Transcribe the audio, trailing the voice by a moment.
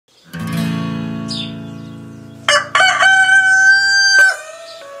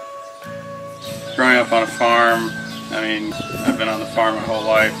growing up on a farm, I mean, I've been on the farm my whole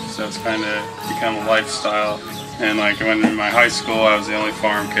life, so it's kind of become a lifestyle. And like when in my high school, I was the only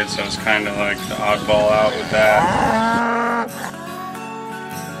farm kid, so I was kind of like the oddball out with that.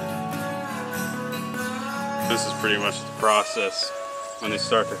 This is pretty much the process. When they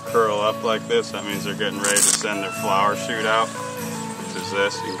start to curl up like this, that means they're getting ready to send their flower shoot out, which is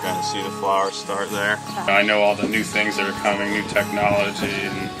this. You can kind of see the flowers start there. I know all the new things that are coming, new technology,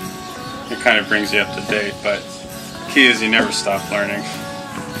 and it kind of brings you up to date, but the key is you never stop learning.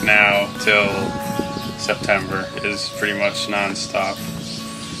 Now till September is pretty much non-stop.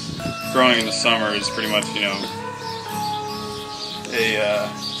 Growing in the summer is pretty much, you know, a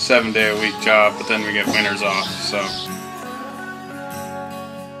 7-day-a-week job, but then we get winters off, so.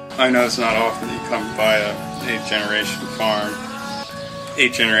 I know it's not often that you come by a 8-generation farm.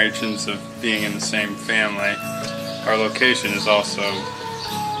 8 generations of being in the same family. Our location is also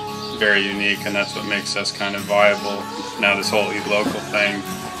very unique, and that's what makes us kind of viable. Now this whole eat local thing,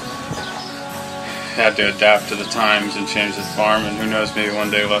 had to adapt to the times and change the farm, and who knows, maybe one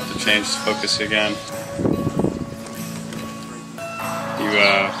day we'll have to change the focus again.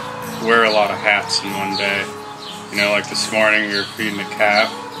 You wear a lot of hats in one day. You know, like this morning we were feeding the calf,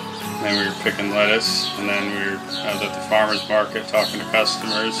 and then we were picking lettuce, and then I was at the farmer's market talking to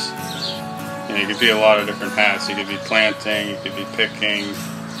customers. You know, you could be a lot of different hats. You could be planting, you could be picking,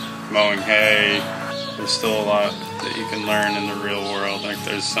 mowing hay. There's still a lot that you can learn in the real world. Like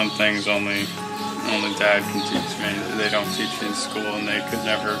there's some things only Dad can teach me that they don't teach you in school, and they could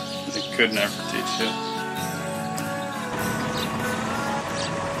never teach you.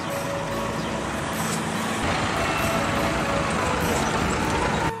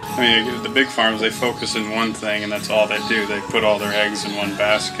 I mean, the big farms, they focus in one thing, and that's all they do. They put all their eggs in one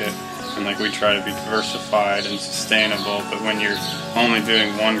basket, and like we try to be diversified and sustainable, but when you're only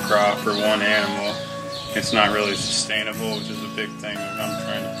doing one crop or one animal, it's not really sustainable, which is a big thing that I'm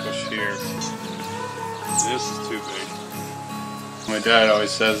trying to push here. This is too big. My dad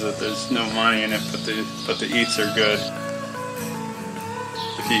always says that there's no money in it, but the eats are good.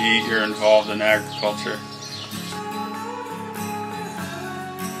 If you eat, you're involved in agriculture.